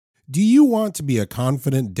Do you want to be a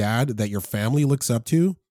confident dad that your family looks up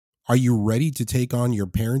to? Are you ready to take on your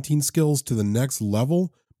parenting skills to the next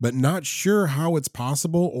level, but not sure how it's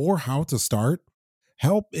possible or how to start?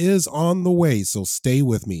 Help is on the way, so stay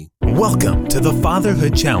with me. Welcome to the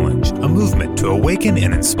Fatherhood Challenge, a movement to awaken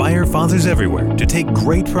and inspire fathers everywhere to take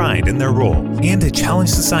great pride in their role and to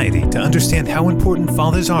challenge society to understand how important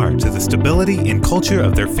fathers are to the stability and culture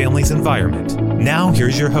of their family's environment. Now,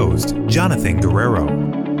 here's your host, Jonathan Guerrero.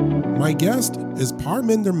 My guest is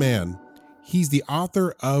Parminder Mann. He's the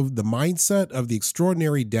author of The Mindset of the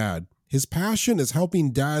Extraordinary Dad. His passion is helping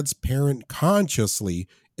dads parent consciously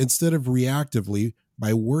instead of reactively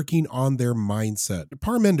by working on their mindset.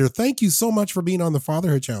 Parminder, thank you so much for being on the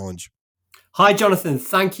Fatherhood Challenge. Hi, Jonathan.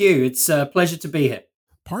 Thank you. It's a pleasure to be here.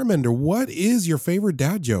 Parminder, what is your favorite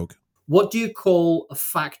dad joke? What do you call a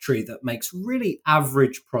factory that makes really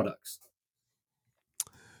average products?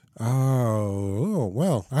 Oh,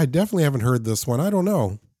 well, I definitely haven't heard this one. I don't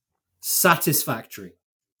know. Satisfactory.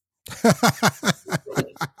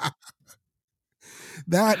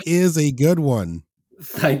 That is a good one.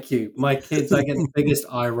 Thank you. My kids, I get the biggest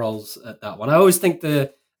eye rolls at that one. I always think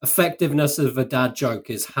the effectiveness of a dad joke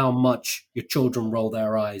is how much your children roll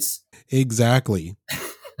their eyes. Exactly.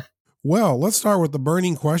 Well, let's start with the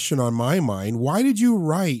burning question on my mind. Why did you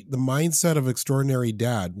write The Mindset of Extraordinary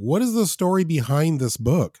Dad? What is the story behind this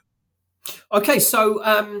book? Okay,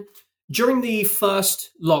 so during the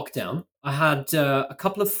first lockdown, I had a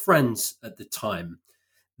couple of friends at the time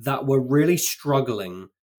that were really struggling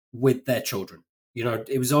with their children. You know,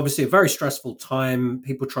 it was obviously a very stressful time,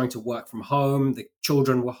 people trying to work from home, the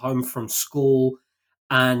children were home from school.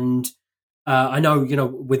 And I know,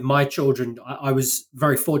 with my children, I was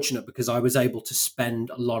very fortunate because I was able to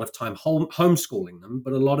spend a lot of time homeschooling them,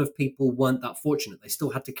 but a lot of people weren't that fortunate. They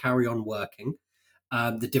still had to carry on working.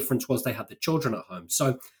 The difference was they had the children at home.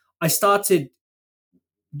 So I started,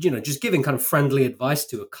 just giving kind of friendly advice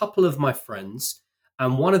to a couple of my friends.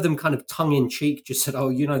 And one of them kind of tongue in cheek just said,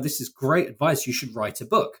 oh, this is great advice. You should write a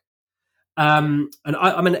book. And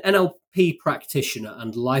I'm an NLP practitioner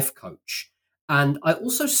and life coach. And I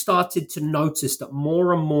also started to notice that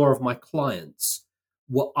more and more of my clients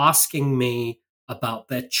were asking me about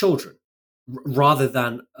their children rather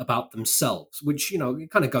than about themselves, which, it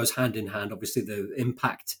kind of goes hand in hand. Obviously, the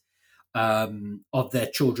impact of their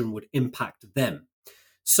children would impact them.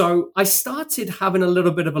 So I started having a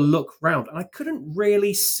little bit of a look around, and I couldn't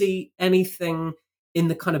really see anything in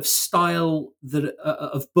the kind of style that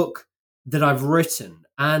of book that I've written.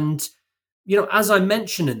 And, as I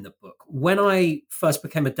mentioned in the book, when I first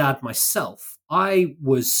became a dad myself, I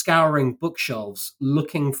was scouring bookshelves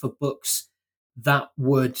looking for books that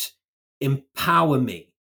would empower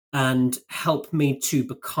me and help me to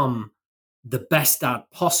become the best dad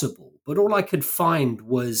possible. But all I could find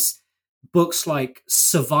was books like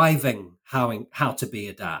Surviving How to Be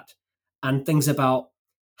a Dad and things about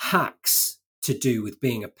hacks to do with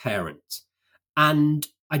being a parent. And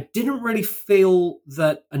I didn't really feel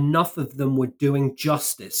that enough of them were doing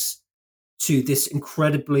justice to this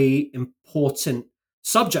incredibly important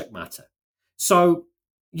subject matter. So,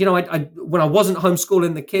 I when I wasn't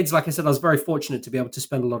homeschooling the kids, like I said, I was very fortunate to be able to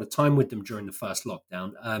spend a lot of time with them during the first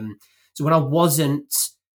lockdown. So when I wasn't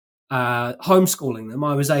homeschooling them,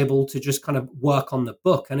 I was able to just kind of work on the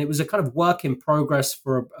book, and it was a kind of work in progress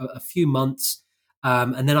for a few months.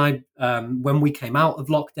 And then when we came out of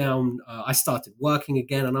lockdown, I started working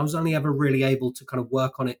again, and I was only ever really able to kind of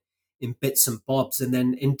work on it in bits and bobs. And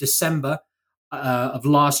then in December of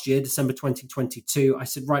last year, December 2022, I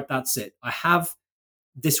said, right, that's it. I have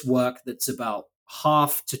this work that's about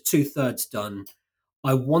half to 2/3 done.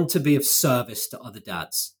 I want to be of service to other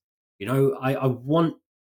dads. I want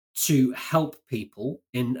to help people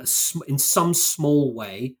in some small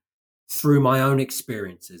way through my own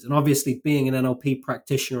experiences. And obviously, being an NLP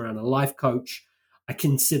practitioner and a life coach, I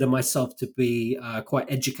consider myself to be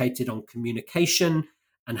quite educated on communication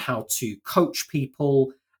and how to coach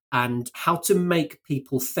people and how to make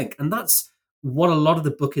people think. And that's what a lot of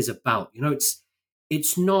the book is about.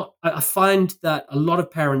 It's not, I find that a lot of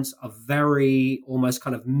parents are very almost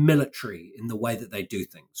kind of military in the way that they do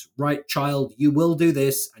things. Right, child, you will do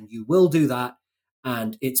this and you will do that.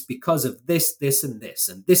 And it's because of this, this, and this.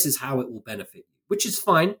 And this is how it will benefit you, which is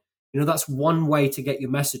fine. That's one way to get your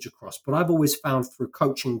message across. But I've always found through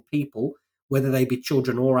coaching people, whether they be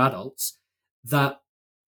children or adults, that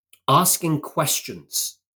asking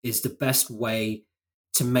questions is the best way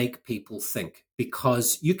to make people think,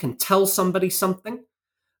 because you can tell somebody something,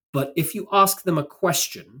 but if you ask them a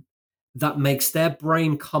question that makes their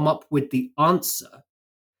brain come up with the answer,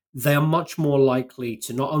 they are much more likely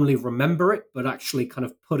to not only remember it, but actually kind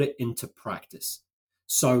of put it into practice.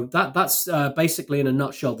 So that's basically, in a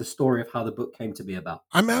nutshell, the story of how the book came to be about.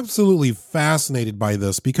 I'm absolutely fascinated by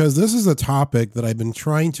this because this is a topic that I've been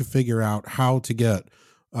trying to figure out how to get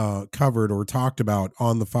covered or talked about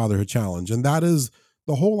on the Fatherhood Challenge. And that is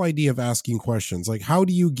the whole idea of asking questions. Like, how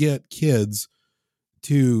do you get kids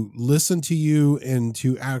to listen to you and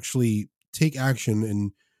to actually take action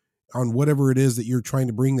and on whatever it is that you're trying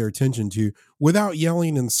to bring their attention to without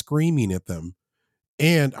yelling and screaming at them?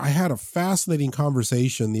 And I had a fascinating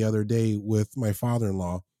conversation the other day with my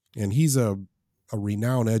father-in-law, and he's a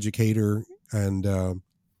renowned educator and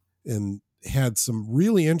had some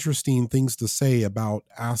really interesting things to say about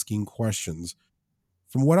asking questions.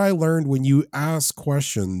 From what I learned, when you ask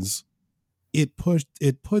questions, it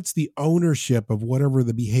puts the ownership of whatever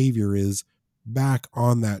the behavior is back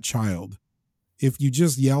on that child. If you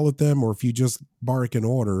just yell at them or if you just bark an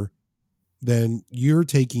order, then you're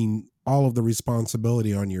taking all of the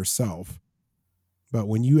responsibility on yourself. But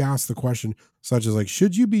when you ask the question, such as like,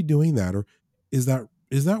 should you be doing that? Or is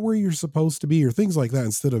that where you're supposed to be? Or things like that,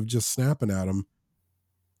 instead of just snapping at them,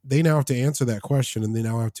 they now have to answer that question and they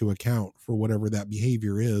now have to account for whatever that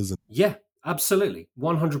behavior is. Yeah, absolutely.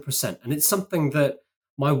 100%. And it's something that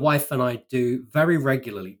my wife and I do very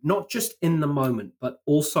regularly, not just in the moment, but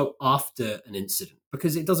also after an incident,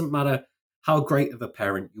 because it doesn't matter how great of a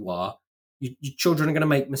parent you are. Your children are going to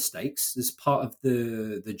make mistakes as part of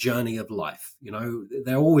the journey of life. You know,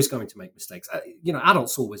 they're always going to make mistakes. You know,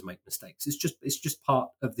 adults always make mistakes. It's just part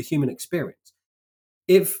of the human experience.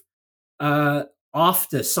 If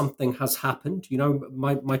after something has happened, you know,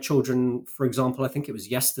 my children, for example, I think it was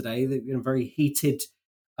yesterday, they in a very heated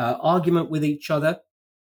argument with each other.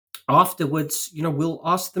 Afterwards, you know, we'll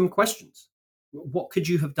ask them questions. What could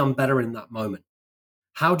you have done better in that moment?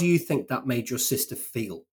 How do you think that made your sister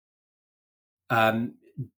feel?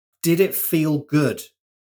 Did it feel good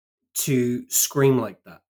to scream like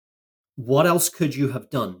that? What else could you have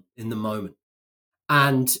done in the moment?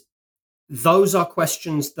 And those are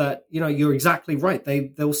questions that, you know, you're exactly right.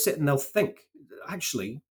 They'll sit and they'll think,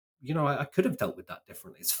 actually, you know, I could have dealt with that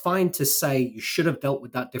differently. It's fine to say you should have dealt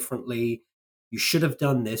with that differently. You should have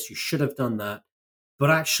done this. You should have done that. But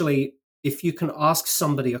actually, if you can ask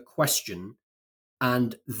somebody a question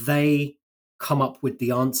and they come up with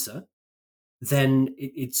the answer, then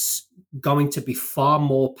it's going to be far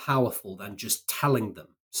more powerful than just telling them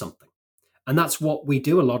something. And that's what we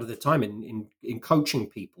do a lot of the time in coaching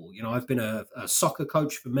people. You know, I've been a soccer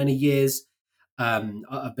coach for many years.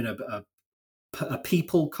 I've been a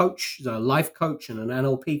people coach, a life coach, and an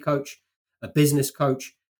NLP coach, a business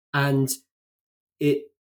coach. And it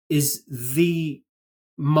is the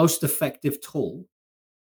most effective tool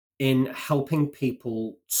in helping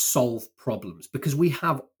people solve problems, because we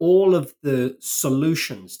have all of the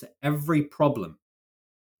solutions to every problem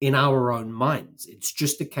in our own minds. It's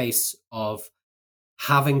just a case of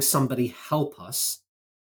having somebody help us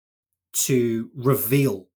to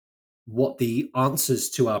reveal what the answers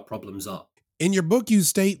to our problems are. In your book, you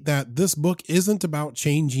state that this book isn't about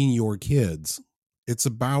changing your kids. It's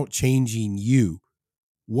about changing you.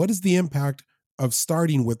 What is the impact of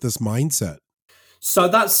starting with this mindset? So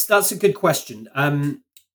that's a good question.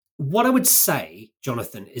 What I would say,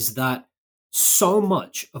 Jonathan, is that so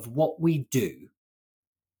much of what we do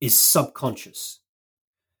is subconscious.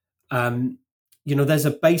 You know, there's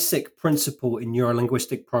a basic principle in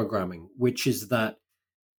neurolinguistic programming, which is that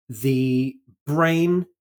the brain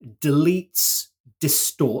deletes,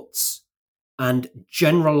 distorts, and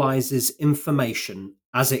generalizes information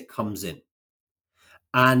as it comes in.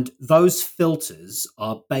 And those filters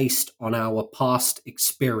are based on our past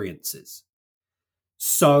experiences.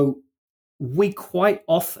 So we quite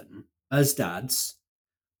often, as dads,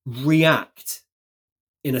 react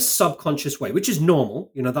in a subconscious way, which is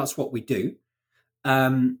normal. You know, that's what we do.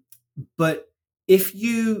 But if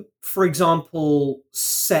you, for example,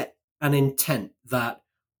 set an intent that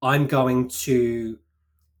I'm going to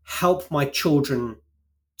help my children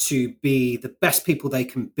to be the best people they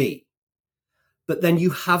can be, but then you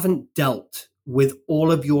haven't dealt with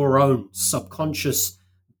all of your own subconscious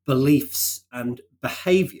beliefs and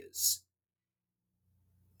behaviors,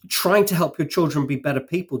 trying to help your children be better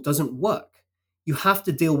people doesn't work. You have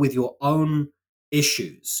to deal with your own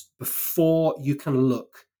issues before you can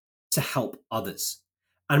look to help others.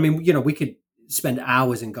 I mean, you know, we could spend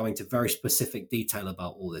hours in going to very specific detail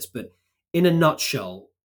about all this, but in a nutshell,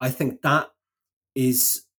 I think that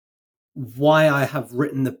is why I have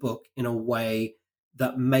written the book in a way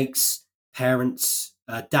that makes parents,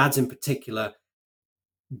 dads in particular,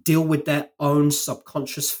 deal with their own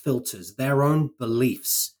subconscious filters, their own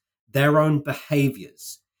beliefs, their own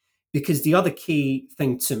behaviors. Because the other key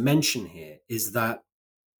thing to mention here is that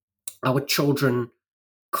our children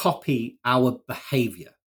copy our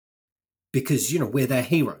behavior because, we're their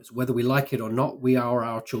heroes. Whether we like it or not, we are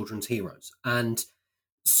our children's heroes. And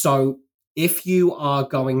so if you are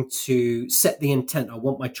going to set the intent, I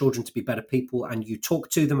want my children to be better people, and you talk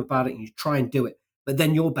to them about it and you try and do it, but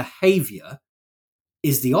then your behavior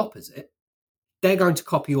is the opposite, they're going to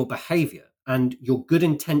copy your behavior, and your good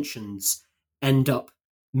intentions end up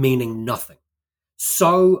meaning nothing.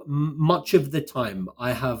 So much of the time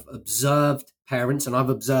I have observed parents, and I've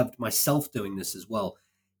observed myself doing this as well,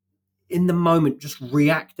 in the moment just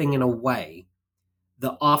reacting in a way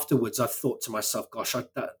that afterwards I've thought to myself, gosh,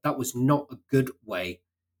 that was not a good way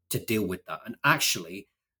to deal with that. And actually,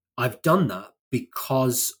 I've done that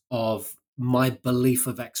because of my belief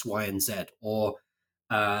of X, Y, and Z, or,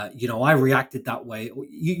 I reacted that way.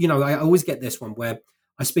 I always get this one where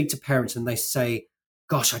I speak to parents and they say,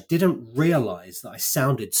 gosh, I didn't realize that I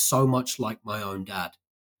sounded so much like my own dad.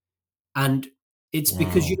 And it's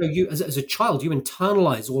because, you as a child, you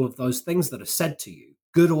internalize all of those things that are said to you,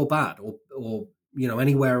 good or bad, or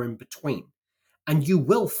anywhere in between. And you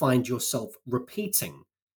will find yourself repeating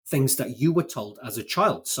things that you were told as a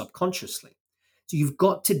child subconsciously. So you've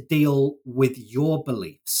got to deal with your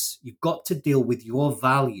beliefs. You've got to deal with your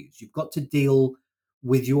values. You've got to deal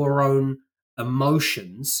with your own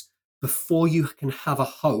emotions before you can have a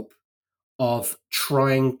hope of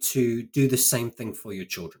trying to do the same thing for your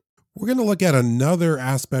children. We're going to look at another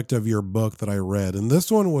aspect of your book that I read, and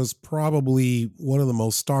this one was probably one of the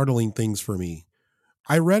most startling things for me.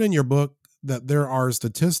 I read in your book that there are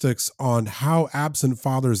statistics on how absent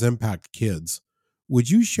fathers impact kids. Would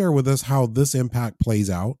you share with us how this impact plays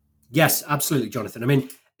out? Yes, absolutely, Jonathan. I mean,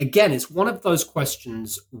 again, it's one of those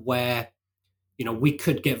questions where, we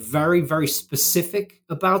could get very, very specific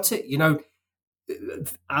about it.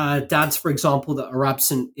 Dads, for example, that are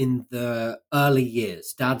absent in the early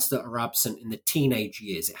years, dads that are absent in the teenage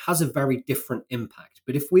years, it has a very different impact.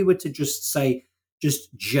 But if we were to just say,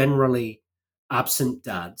 just generally absent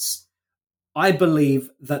dads, I believe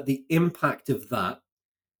that the impact of that,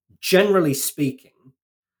 generally speaking,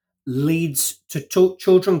 leads to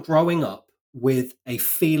children growing up with a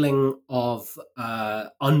feeling of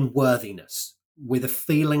unworthiness, with a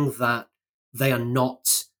feeling that they are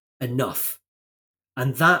not enough.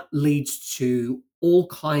 And that leads to all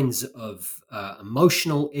kinds of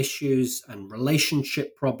emotional issues and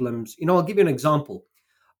relationship problems. I'll give you an example.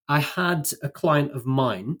 I had a client of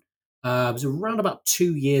mine, it was around about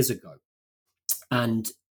 2 years ago, and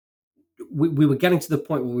we were getting to the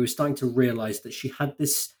point where we were starting to realize that she had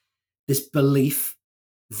this belief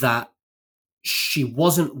that she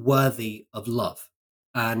wasn't worthy of love.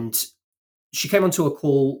 And she came onto a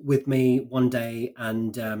call with me one day,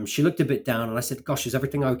 and she looked a bit down, and I said, gosh, is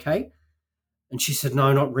everything okay? And she said,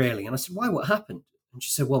 no, not really. And I said, why, what happened? And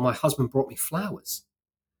she said, well, my husband brought me flowers.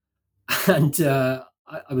 And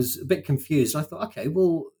I was a bit confused. I thought, okay,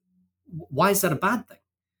 well, why is that a bad thing?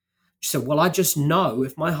 She said, well, I just know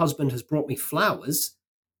if my husband has brought me flowers,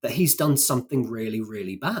 that he's done something really,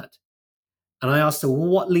 really bad. And I asked her, well,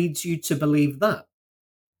 what leads you to believe that?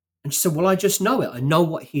 And she said, well, I just know it. I know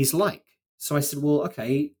what he's like. So I said, well,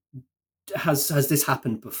 okay, has this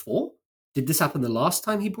happened before? Did this happen the last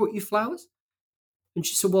time he brought you flowers? And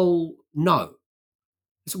she said, well, no.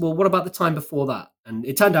 I said, well, what about the time before that? And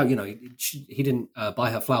it turned out, he didn't buy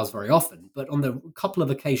her flowers very often, but on the couple of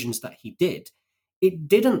occasions that he did, it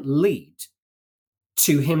didn't lead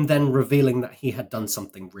to him then revealing that he had done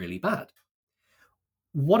something really bad.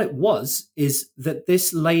 What it was is that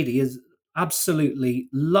this lady, is absolutely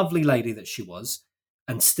lovely lady that she was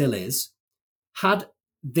and still is, had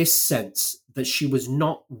this sense that she was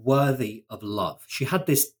not worthy of love. She had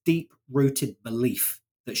this deep-rooted belief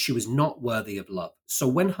that she was not worthy of love. So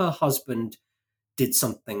when her husband did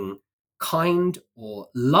something kind or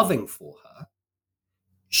loving for her,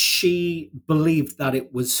 she believed that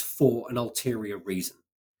it was for an ulterior reason.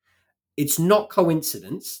 It's not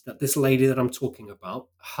coincidence that this lady that I'm talking about,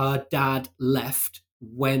 her dad left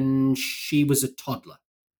when she was a toddler.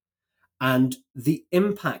 And the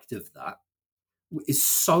impact of that is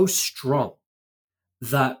so strong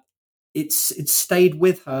that it's stayed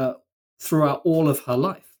with her throughout all of her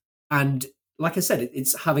life. And like I said,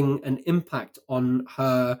 it's having an impact on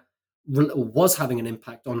her, or was having an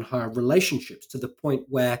impact on her relationships, to the point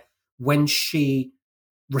where when she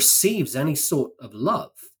receives any sort of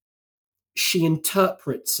love, she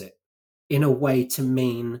interprets it in a way to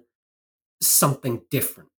mean something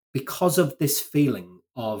different because of this feeling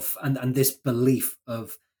of, and this belief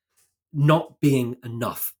of not being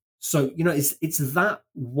enough. So, it's that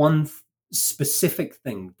one specific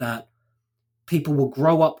thing that people will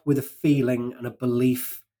grow up with a feeling and a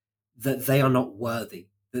belief that they are not worthy,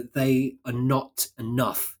 that they are not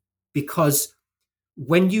enough. Because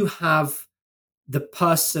when you have the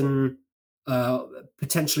person,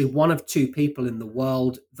 potentially one of two people in the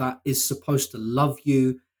world that is supposed to love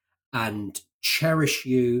you and cherish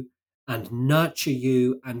you and nurture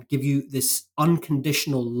you and give you this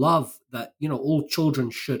unconditional love that, all children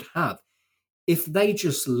should have, if they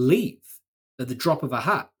just leave at the drop of a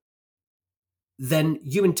hat, then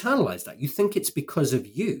you internalize that. You think it's because of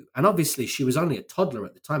you. And obviously, she was only a toddler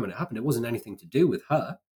at the time when it happened. It wasn't anything to do with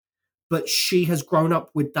her, but she has grown up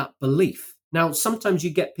with that belief. Now, sometimes you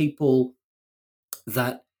get people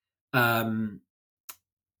that that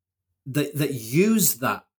use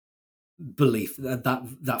that belief,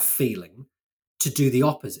 that feeling, to do the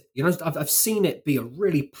opposite. I've seen it be a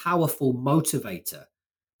really powerful motivator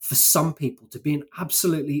for some people to be an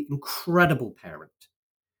absolutely incredible parent,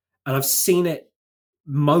 and I've seen it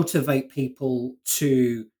motivate people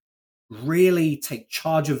to really take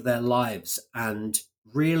charge of their lives and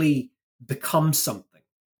really become something.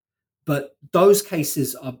 But those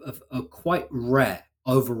cases are quite rare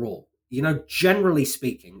overall. Generally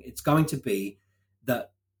speaking, it's going to be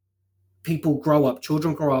that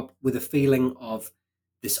children grow up with a feeling of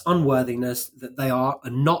this unworthiness, that they are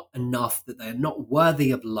not enough, that they are not worthy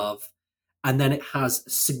of love. And then it has a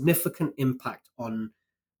significant impact on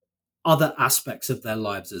other aspects of their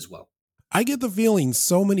lives as well. I get the feeling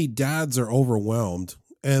so many dads are overwhelmed,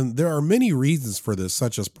 and there are many reasons for this,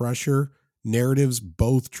 such as pressure, narratives,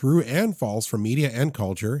 both true and false, from media and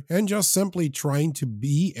culture, and just simply trying to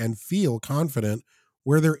be and feel confident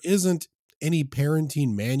where there isn't any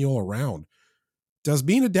parenting manual around. Does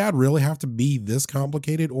being a dad really have to be this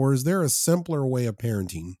complicated, or is there a simpler way of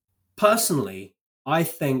parenting? Personally, I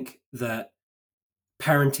think that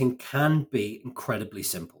parenting can be incredibly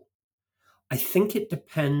simple. I think it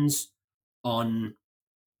depends on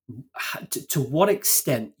to what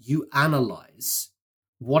extent you analyze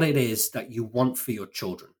what it is that you want for your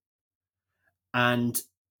children. And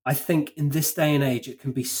I think in this day and age, it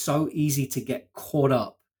can be so easy to get caught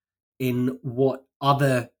up in what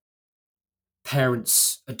other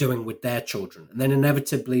parents are doing with their children. And then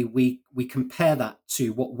inevitably we compare that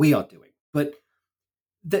to what we are doing. But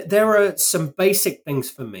there are some basic things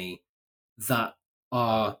for me that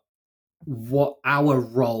are what our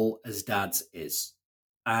role as dads is.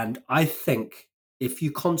 And I think if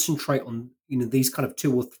you concentrate on, these kind of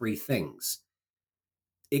two or three things,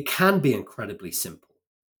 it can be incredibly simple.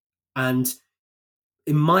 And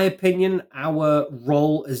in my opinion, our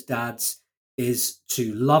role as dads is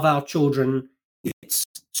to love our children. It's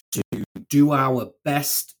to do our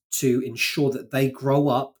best to ensure that they grow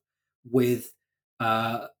up with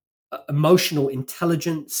emotional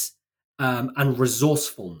intelligence and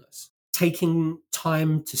resourcefulness. Taking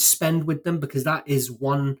time to spend with them, because that is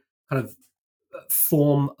one kind of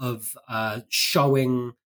form of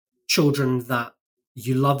showing children that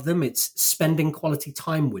you love them. It's spending quality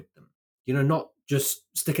time with them, not just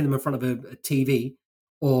sticking them in front of a TV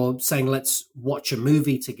or saying, let's watch a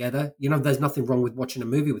movie together. There's nothing wrong with watching a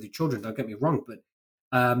movie with your children, don't get me wrong, but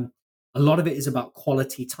a lot of it is about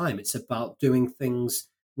quality time. It's about doing things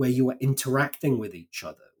where you are interacting with each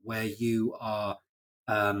other, where you are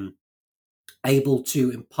able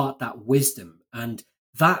to impart that wisdom. And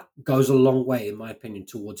that goes a long way, in my opinion,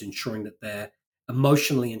 towards ensuring that they're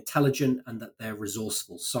emotionally intelligent and that they're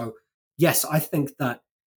resourceful. So, yes, I think that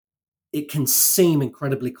it can seem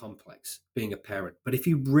incredibly complex being a parent, but if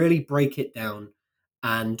you really break it down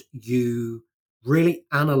and you really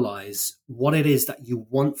analyze what it is that you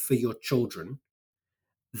want for your children,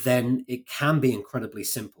 then it can be incredibly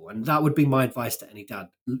simple. And that would be my advice to any dad.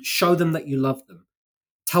 Show them that you love them.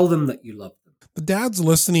 Tell them that you love them. The dads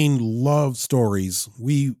listening love stories.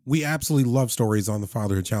 We absolutely love stories on the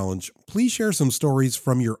Fatherhood Challenge. Please share some stories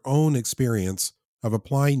from your own experience of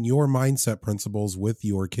applying your mindset principles with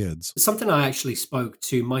your kids. Something I actually spoke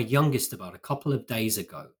to my youngest about a couple of days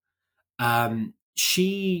ago.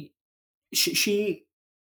 She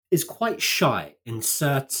is quite shy in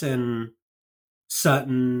certain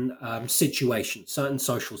situations, certain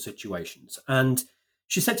social situations. And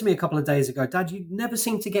she said to me a couple of days ago, Dad, you never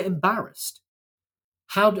seem to get embarrassed.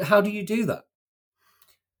 How do you do that?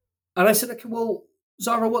 And I said, okay, well,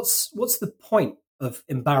 Zara, what's the point of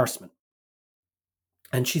embarrassment?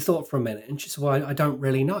 And she thought for a minute and she said, well, I don't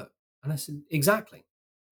really know. And I said, exactly.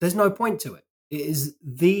 There's no point to it. It is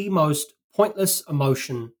the most pointless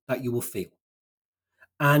emotion that you will feel.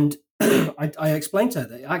 And I explained to her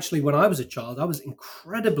that actually when I was a child, I was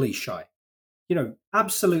incredibly shy.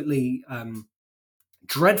 absolutely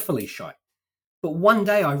dreadfully shy. But one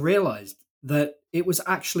day I realized that it was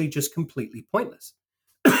actually just completely pointless.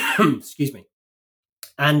 Excuse me.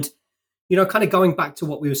 And, kind of going back to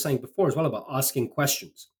what we were saying before as well about asking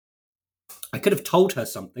questions. I could have told her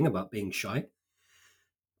something about being shy,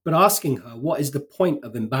 but asking her what is the point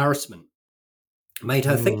of embarrassment made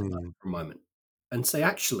her think about it for a moment and say,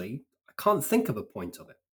 actually, I can't think of a point of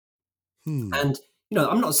it. And,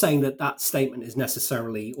 I'm not saying that statement is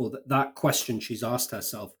necessarily, or that question she's asked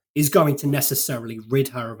herself is going to necessarily rid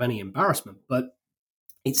her of any embarrassment, but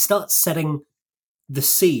it starts setting the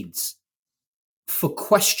seeds for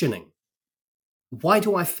questioning. Why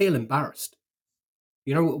do I feel embarrassed?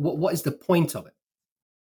 What is the point of it?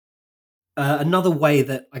 Another way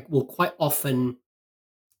that I will quite often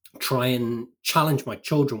try and challenge my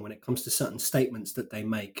children when it comes to certain statements that they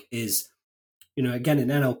make is, again, in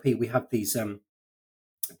NLP, we have these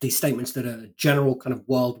statements that are general kind of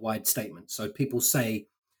worldwide statements. So people say,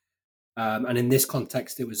 and in this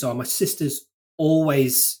context, it was, my sister's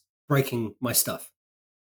always breaking my stuff.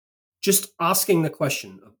 Just asking the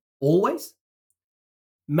question of always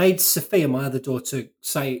made Sophia, my other daughter,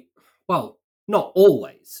 say, well, not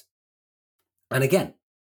always. And again,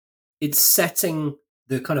 it's setting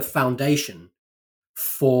the kind of foundation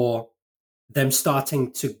for them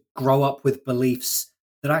starting to grow up with beliefs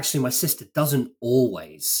that actually my sister doesn't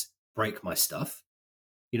always break my stuff.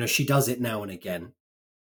 She does it now and again.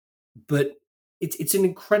 But it's an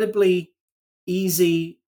incredibly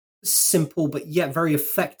easy, simple, but yet very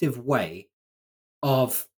effective way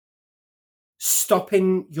of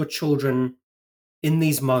stopping your children in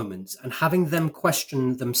these moments and having them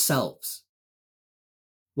question themselves.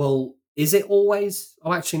 Well, is it always?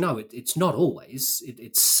 Oh, actually, no, it's not always.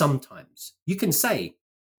 It's sometimes. You can say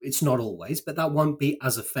it's not always, but that won't be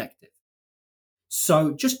as effective.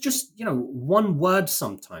 So just one word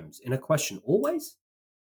sometimes in a question, always,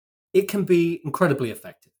 it can be incredibly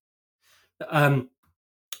effective.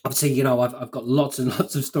 Obviously, I've got lots and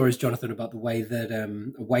lots of stories, Jonathan, about the ways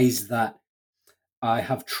that I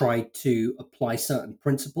have tried to apply certain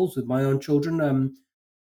principles with my own children.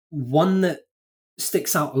 One that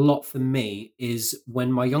sticks out a lot for me is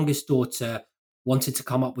when my youngest daughter wanted to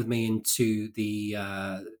come up with me into the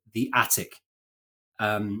attic.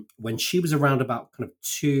 When she was around about kind of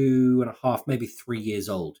 2.5, maybe 3 years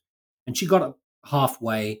old, and she got up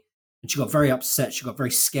halfway. And she got very upset. She got very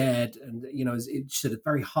scared. And, she said it's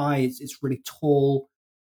very high. It's really tall.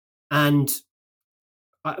 And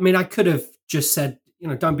I could have just said,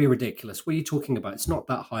 don't be ridiculous. What are you talking about? It's not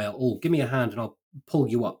that high at all. Give me a hand and I'll pull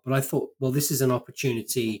you up. But I thought, well, this is an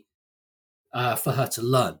opportunity for her to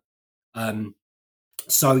learn.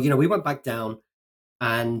 So, we went back down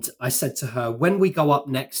and I said to her, when we go up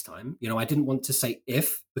next time, I didn't want to say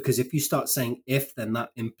if, because if you start saying if, then that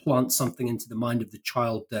implants something into the mind of the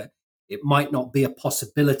child that it might not be a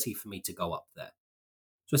possibility for me to go up there.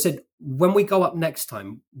 So I said, when we go up next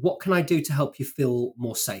time, what can I do to help you feel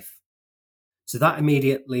more safe? So that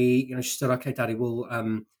immediately, she said, okay, Daddy, well,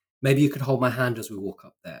 maybe you could hold my hand as we walk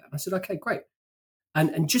up there. And I said, okay, great.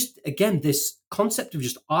 And just, again, this concept of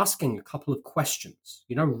just asking a couple of questions,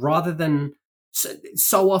 rather than,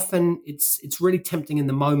 so often it's really tempting in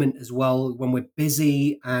the moment as well when we're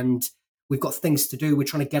busy and we've got things to do. We're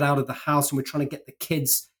trying to get out of the house and we're trying to get the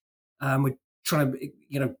kids. We're trying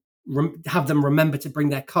to, have them remember to bring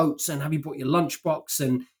their coats and have you brought your lunchbox?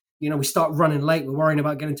 And, we start running late. We're worrying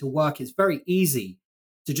about getting to work. It's very easy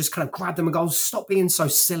to just kind of grab them and go, stop being so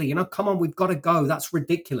silly. Come on, we've got to go. That's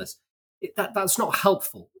ridiculous. That's not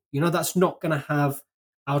helpful. That's not going to have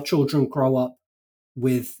our children grow up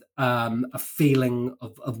with a feeling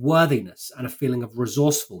of worthiness and a feeling of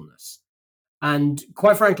resourcefulness. And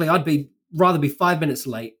quite frankly, I'd rather be 5 minutes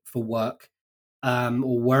late for work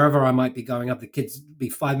or wherever I might be going, have the kids be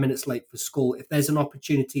 5 minutes late for school, if there's an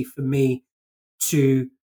opportunity for me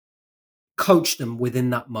to coach them within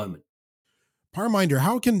that moment. Parminder,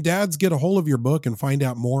 how can dads get a hold of your book and find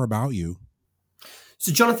out more about you?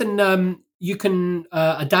 So, Jonathan, you can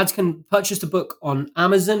dads can purchase the book on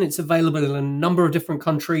Amazon. It's available in a number of different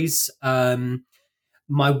countries. My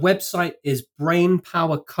website is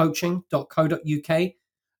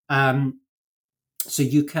brainpowercoaching.co.uk. So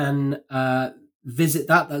you can visit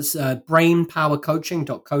that. That's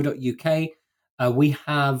brainpowercoaching.co.uk. We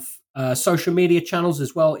have social media channels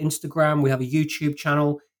as well. Instagram. We have a YouTube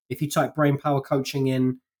channel. If you type Brain Power Coaching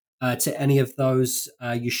in to any of those,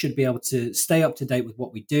 you should be able to stay up to date with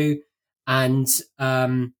what we do and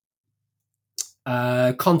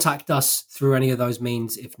contact us through any of those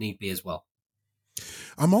means if need be as well.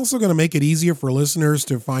 I'm also going to make it easier for listeners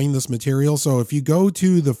to find this material. So if you go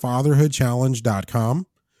to thefatherhoodchallenge.com,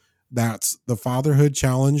 that's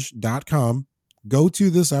thefatherhoodchallenge.com, go to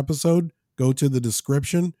this episode, go to the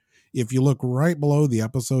description. If you look right below the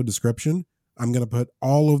episode description, I'm going to put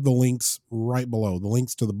all of the links right below, the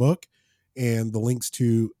links to the book and the links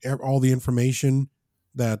to all the information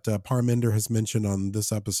that Parminder has mentioned on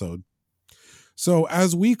this episode. So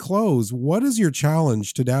as we close, what is your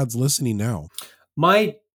challenge to dads listening now?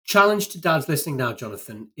 My challenge to dads listening now,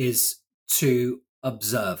 Jonathan, is to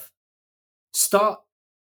observe. Start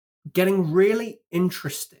getting really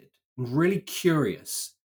interested and really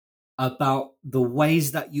curious about the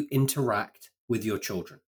ways that you interact with your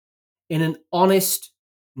children in an honest,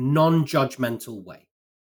 non-judgmental way.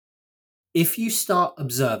 If you start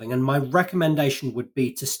observing, and my recommendation would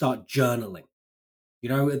be to start journaling. You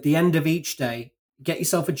know, at the end of each day, get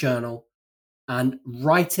yourself a journal and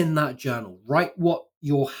write in that journal. Write what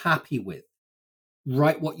you're happy with.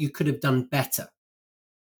 Write what you could have done better.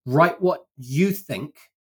 Write what you think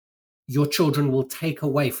your children will take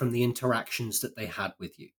away from the interactions that they had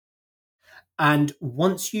with you. And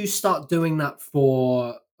once you start doing that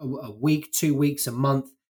for a week, 2 weeks, a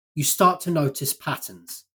month, you start to notice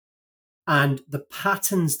patterns. And the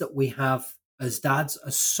patterns that we have as dads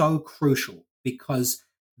are so crucial because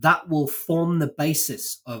that will form the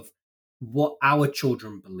basis of what our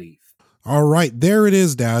children believe. All right, there it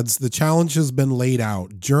is, dads. The challenge has been laid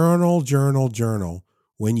out. Journal, journal, journal.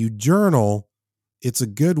 When you journal, it's a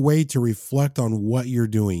good way to reflect on what you're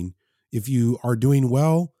doing. If you are doing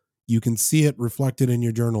well, you can see it reflected in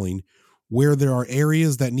your journaling. Where there are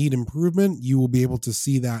areas that need improvement, you will be able to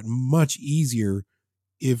see that much easier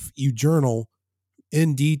if you journal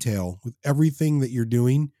in detail with everything that you're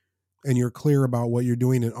doing and you're clear about what you're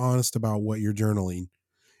doing and honest about what you're journaling.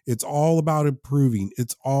 It's all about improving.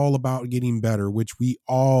 It's all about getting better, which we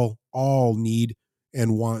all need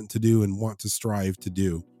and want to do and want to strive to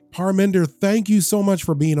do. Parminder, thank you so much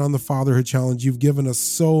for being on the Fatherhood Challenge. You've given us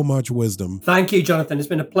so much wisdom. Thank you, Jonathan. It's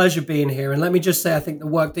been a pleasure being here. And let me just say, I think the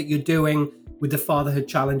work that you're doing with the Fatherhood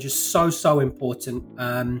Challenge is so important.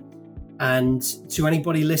 And to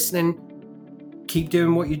anybody listening, keep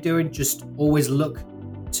doing what you're doing. Just always look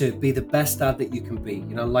to be the best dad that you can be.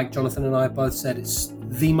 You know, like Jonathan and I both said, it's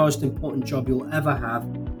the most important job you'll ever have.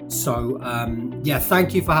 So,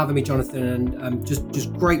 thank you for having me, Jonathan, and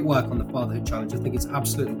just great work on the Fatherhood Challenge. I think it's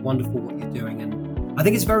absolutely wonderful what you're doing, and I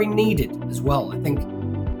think it's very needed as well. I think,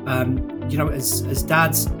 as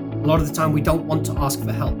dads, a lot of the time we don't want to ask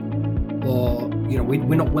for help, or,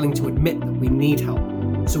 we're not willing to admit that we need help.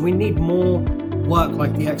 So we need more work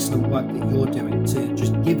like the excellent work that you're doing to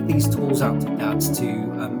just give these tools out to dads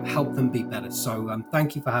to help them be better. So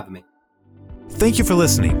thank you for having me. Thank you for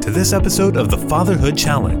listening to this episode of the Fatherhood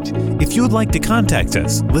Challenge. If you would like to contact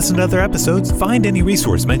us, listen to other episodes, find any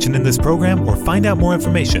resource mentioned in this program, or find out more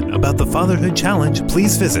information about the Fatherhood Challenge,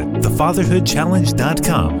 please visit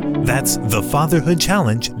thefatherhoodchallenge.com. That's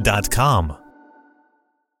thefatherhoodchallenge.com.